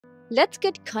Let's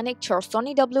get connect your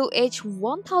Sony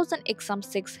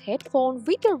WH-1000XM6 headphone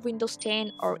with your Windows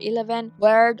 10 or 11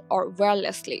 wired or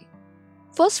wirelessly.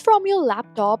 First, from your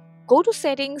laptop, go to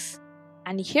Settings,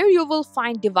 and here you will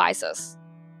find Devices.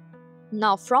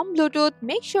 Now from Bluetooth,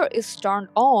 make sure it's turned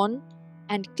on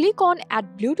and click on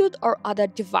Add Bluetooth or other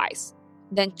device.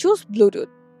 Then choose Bluetooth.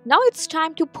 Now it's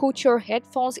time to put your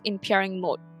headphones in pairing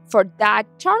mode. For that,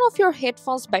 turn off your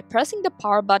headphones by pressing the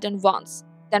power button once.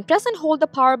 Then press and hold the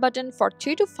power button for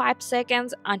 3 to 5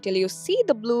 seconds until you see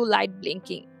the blue light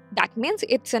blinking. That means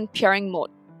it's in pairing mode.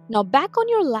 Now back on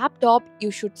your laptop,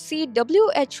 you should see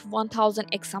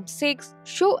WH-1000XM6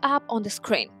 show up on the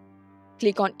screen.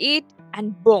 Click on it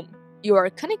and boom, you are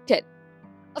connected.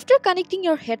 After connecting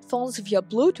your headphones via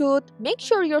Bluetooth, make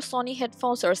sure your Sony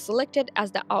headphones are selected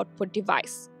as the output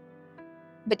device.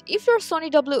 But if your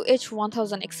Sony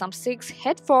WH-1000XM6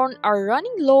 headphones are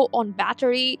running low on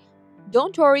battery,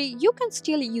 don't worry, you can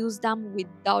still use them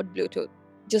without Bluetooth.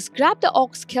 Just grab the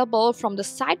aux cable from the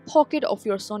side pocket of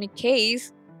your Sony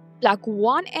case, plug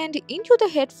one end into the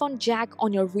headphone jack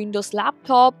on your Windows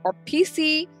laptop or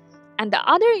PC, and the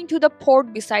other into the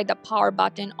port beside the power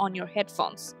button on your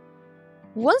headphones.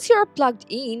 Once you are plugged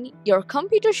in, your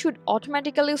computer should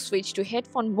automatically switch to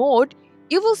headphone mode.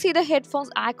 You will see the headphones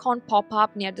icon pop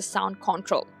up near the sound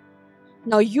control.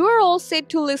 Now you are all set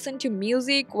to listen to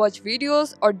music, watch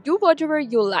videos, or do whatever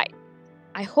you like.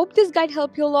 I hope this guide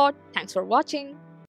helped you a lot. Thanks for watching.